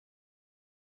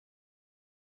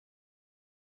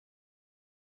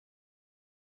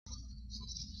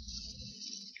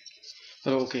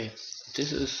Hello, okay.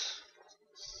 This is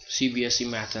CBSE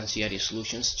Math and CRE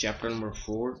Solutions, chapter number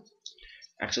 4,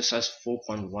 exercise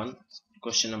 4.1,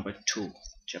 question number 2.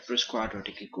 Chapter is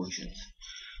Quadratic Equations.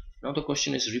 Now the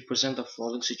question is represent the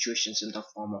following situations in the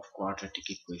form of quadratic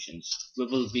equations. We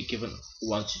will be given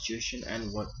one situation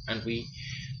and we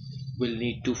will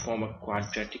need to form a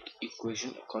quadratic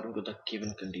equation according to the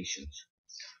given conditions.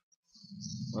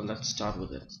 Well, let's start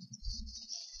with it.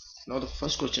 Now the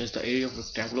first question is the area of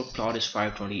rectangular plot is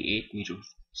 528 meters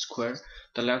square.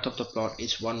 The length of the plot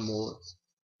is one more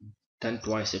than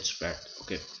twice its breadth.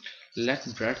 Okay, let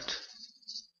breadth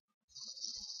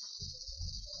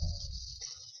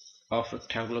of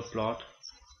rectangular plot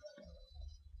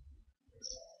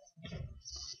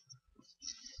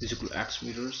is equal to x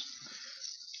meters,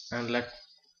 and let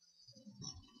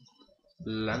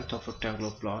length of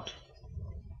rectangular plot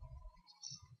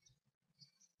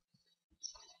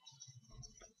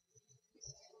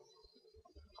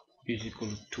is equal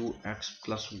to 2x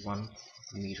plus 1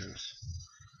 meters,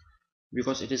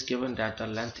 because it is given that the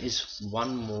length is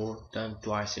one more than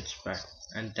twice its breadth,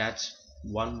 and that's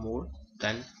one more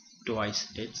than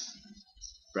twice its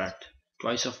breadth.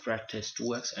 Twice of breadth is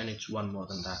 2x and it's one more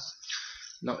than that.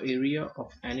 Now area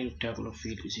of any rectangular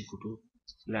field is equal to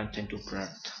length into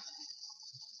breadth.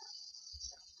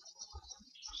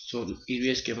 So the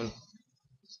area is given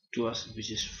to us,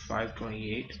 which is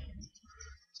 528,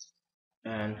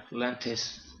 and length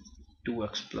is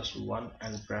 2x plus 1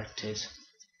 and breadth is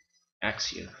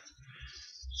x here.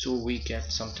 So we get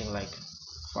something like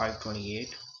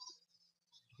 528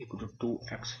 equal to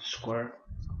 2x square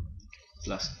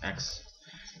plus x,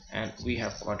 and we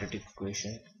have quadratic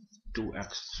equation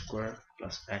 2x square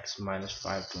plus x minus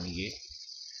 528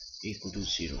 equal to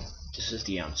 0. This is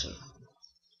the answer,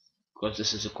 because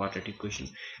this is a quadratic equation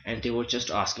and they were just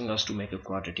asking us to make a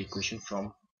quadratic equation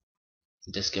from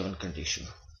this given condition.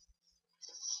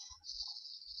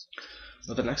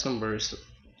 Now the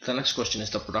next question is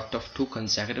the product of two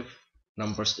consecutive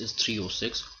numbers is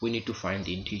 306. We need to find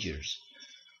the integers.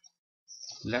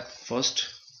 Let first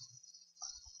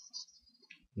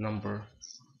number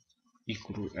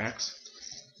equal to x,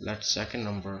 let second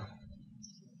number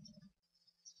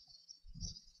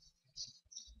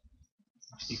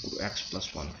equal to x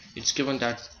plus 1. It's given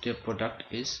that their product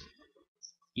is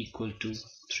equal to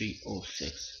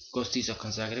 306. Because these are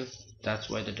consecutive, that's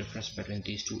why the difference between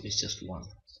these two is just 1.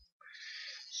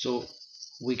 So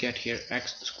we get here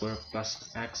x square plus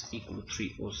x equal to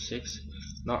 306.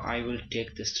 Now I will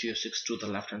take this 306 to the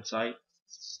left hand side,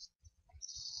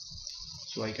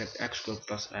 so I get x square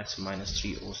plus x minus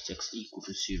 306 equal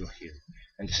to 0 here,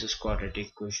 and this is quadratic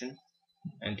equation,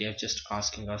 and they are just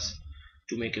asking us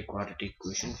to make a quadratic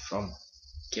equation from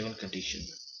given condition.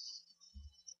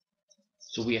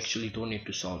 So we actually don't need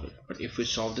to solve it, but if we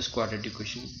solve this quadratic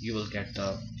equation, you will get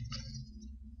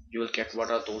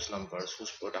what are those numbers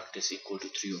whose product is equal to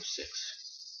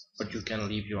 306. But you can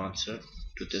leave your answer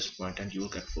to this point and you will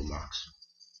get full marks.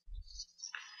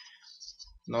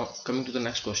 Now coming to the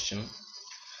next question,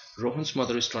 Rohan's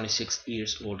mother is 26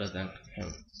 years older than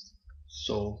him,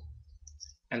 so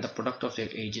and the product of their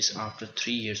ages after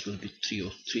 3 years will be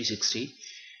 360.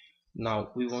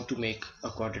 Now we want to make a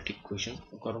quadratic equation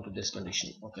according to this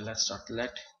condition. Okay, let's start.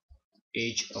 Let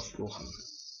age of Rohan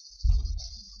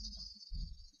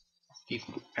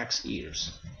equal to x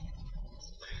years,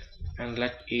 and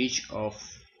let age of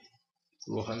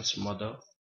Rohan's mother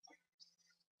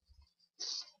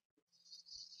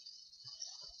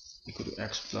equal to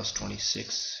x plus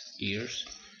 26 years,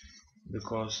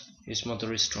 because his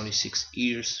mother is 26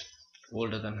 years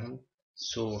older than him,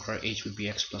 so her age would be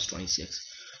x plus 26.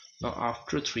 Now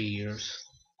after 3 years,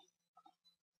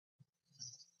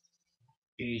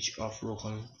 age of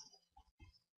Rohan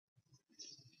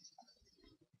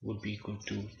would be equal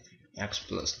to x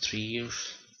plus 3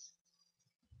 years,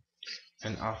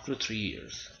 and after 3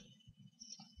 years,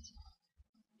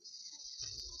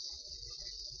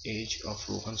 age of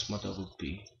Rohan's mother would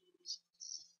be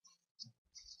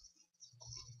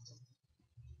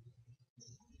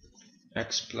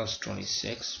x plus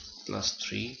 26 plus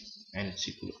 3, and it's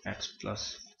equal to x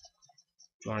plus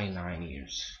 29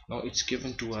 years. Now it's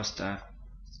given to us that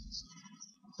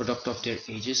product of their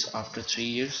ages after 3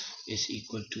 years is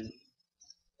equal to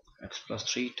x plus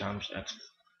 3 times x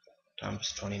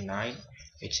times 29.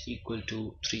 It's equal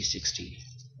to 360.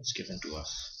 It's given to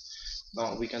us.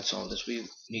 Now we can solve this. We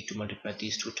need to multiply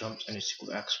these two terms, and it's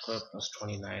equal to x squared plus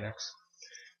 29x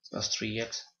plus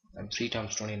 3x, and 3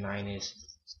 times 29 is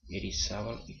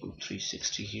 87 equal to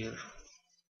 360 here.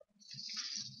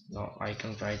 Now I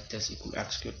can write this equal to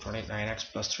x squared 29x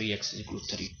plus 3x is equal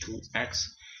to 32x,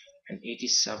 and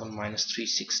 87 minus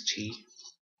 360,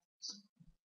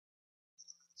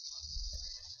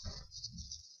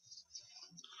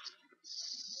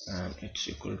 and it's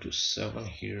equal to 7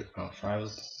 here,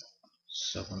 5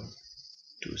 7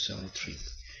 273.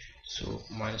 So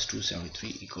minus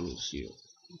 273 equals 0.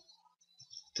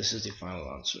 This is the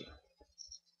final answer.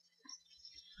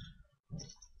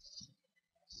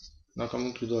 Now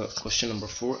coming to the question number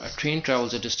 4. A train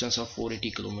travels a distance of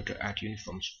 480 km at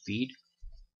uniform speed.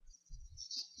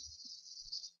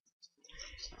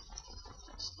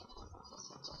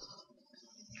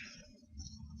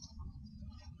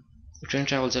 A train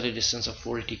travels at a distance of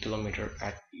 480 km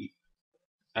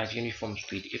at uniform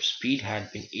speed. If speed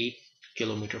had been 8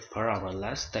 km per hour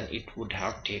less, then it would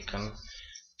have taken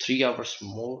 3 hours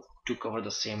more to cover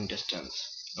the same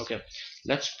distance. Okay,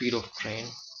 let speed of train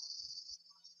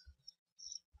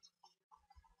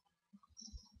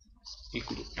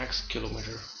equal to x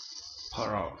kilometer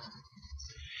per hour.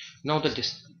 Now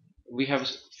we have a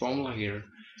formula here.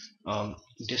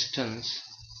 Distance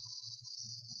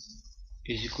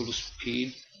is equal to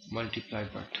speed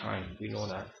multiplied by time. We know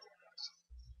that.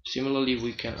 Similarly,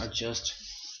 we can adjust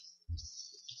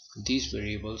these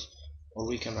variables, or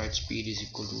we can write speed is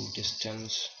equal to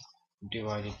distance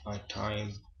divided by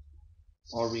time,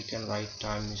 or we can write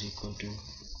time is equal to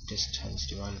distance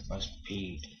divided by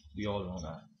speed. We all know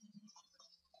that.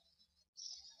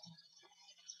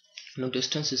 Now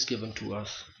distance is given to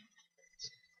us.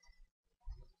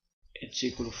 It's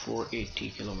equal to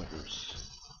 480 kilometers.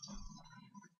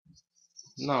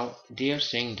 Now they are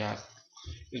saying that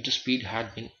if the speed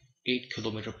had been 8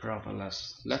 km per hour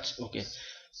less,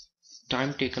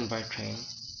 time taken by train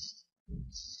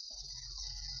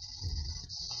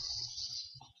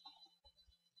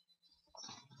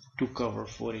to cover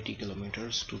 480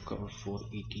 kilometers,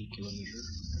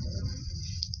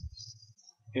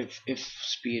 if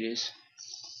speed is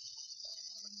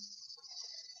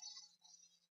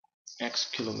x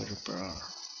kilometer per hour,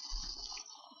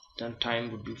 then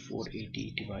time would be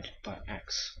 480 divided by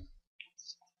x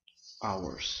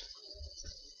hours.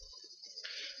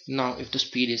 Now if the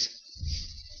speed is,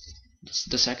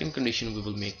 the second condition we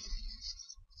will make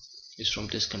is from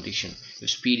this condition.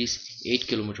 If speed is 8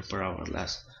 km per hour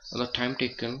less, and the time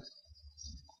taken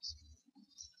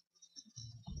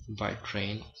by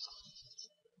train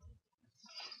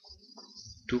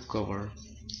to cover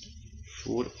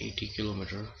 480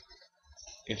 km,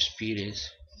 if speed is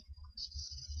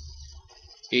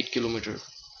 8 km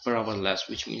per hour less,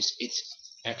 which means it's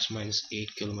x minus 8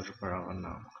 km per hour.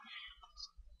 Now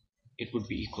it would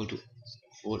be equal to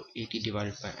 480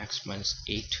 divided by x minus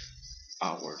 8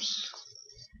 hours.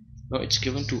 Now it's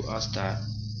given to us that,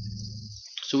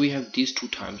 so we have these two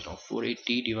times now,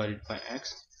 480 divided by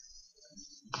x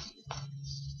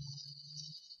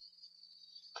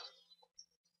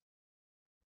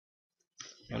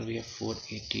and we have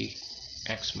 480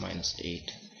 x minus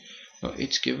 8. Now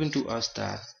it's given to us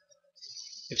that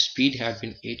if speed had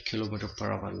been 8 km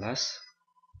per hour less,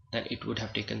 then it would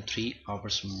have taken 3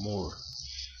 hours more.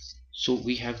 So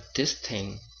we have this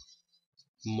thing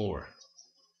more.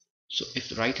 So if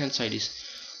the right hand side is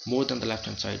more than the left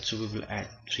hand side, so we will add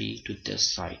 3 to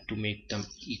this side to make them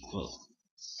equal.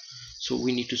 So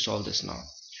we need to solve this now.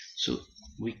 So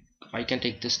I can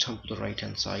take this term to the right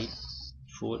hand side,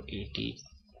 480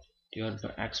 divided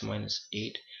by x minus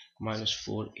 8 minus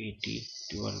 480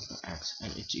 divided by x,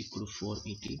 and it's equal to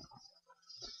 480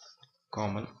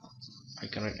 common. I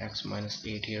can write x minus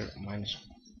 8 here minus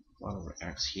 1 over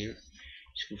x here,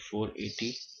 it's equal to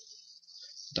 480.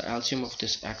 The LCM of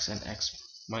this x and x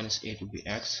minus 8 will be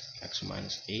x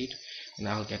minus 8, and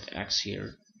I'll get x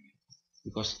here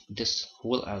because this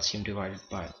whole LCM divided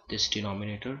by this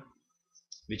denominator,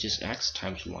 which is x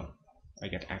times 1, I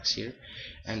get x here,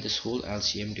 and this whole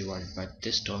LCM divided by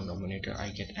this denominator, I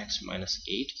get x minus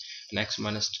 8, and x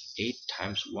minus 8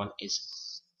 times 1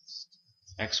 is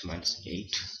x minus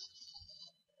 8.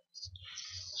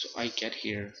 So I get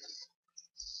here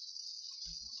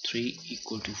 3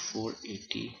 equal to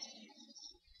 480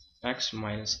 x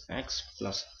minus x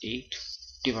plus 8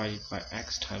 divided by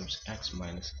x times x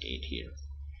minus 8 here.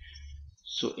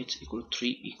 So it's equal to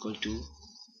 3 equal to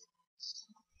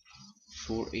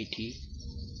 480.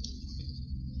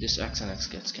 This x and x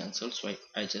gets cancelled, so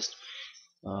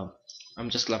I'm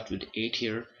just left with 8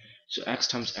 here. So x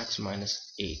times x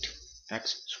minus 8,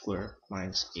 x square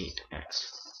minus 8x.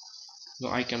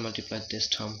 Now I can multiply this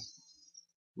term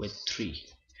with 3,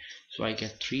 so I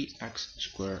get 3x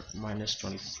square minus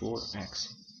 24x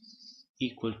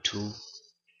equal to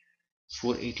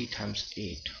 480 times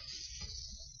 8,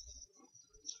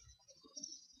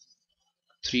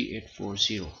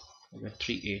 3840. I get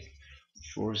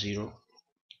 3840,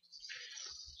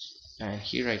 and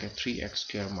here I get 3x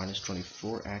squared minus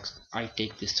 24x. I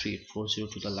take this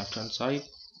 3840 to the left hand side.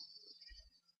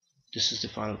 This is the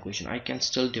final equation. I can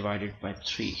still divide it by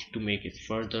 3 to make it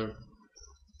further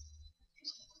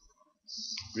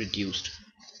reduced.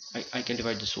 I can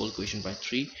divide this whole equation by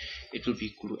 3. It will be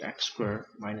equal to x squared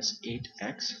minus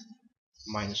 8x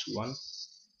minus 1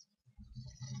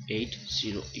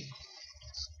 80.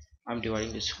 I'm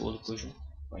dividing this whole equation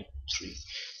by 3.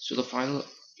 So the final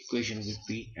equation would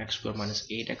be x squared minus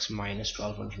 8x minus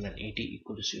 1280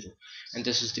 equal to 0. And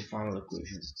this is the final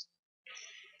equation.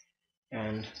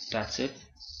 And that's it.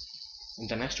 In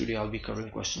the next video I'll be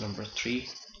covering question number 3,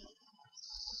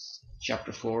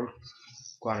 chapter 4,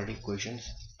 quadratic equations,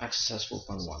 exercise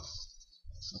 4.1.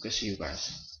 Okay, see you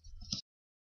guys.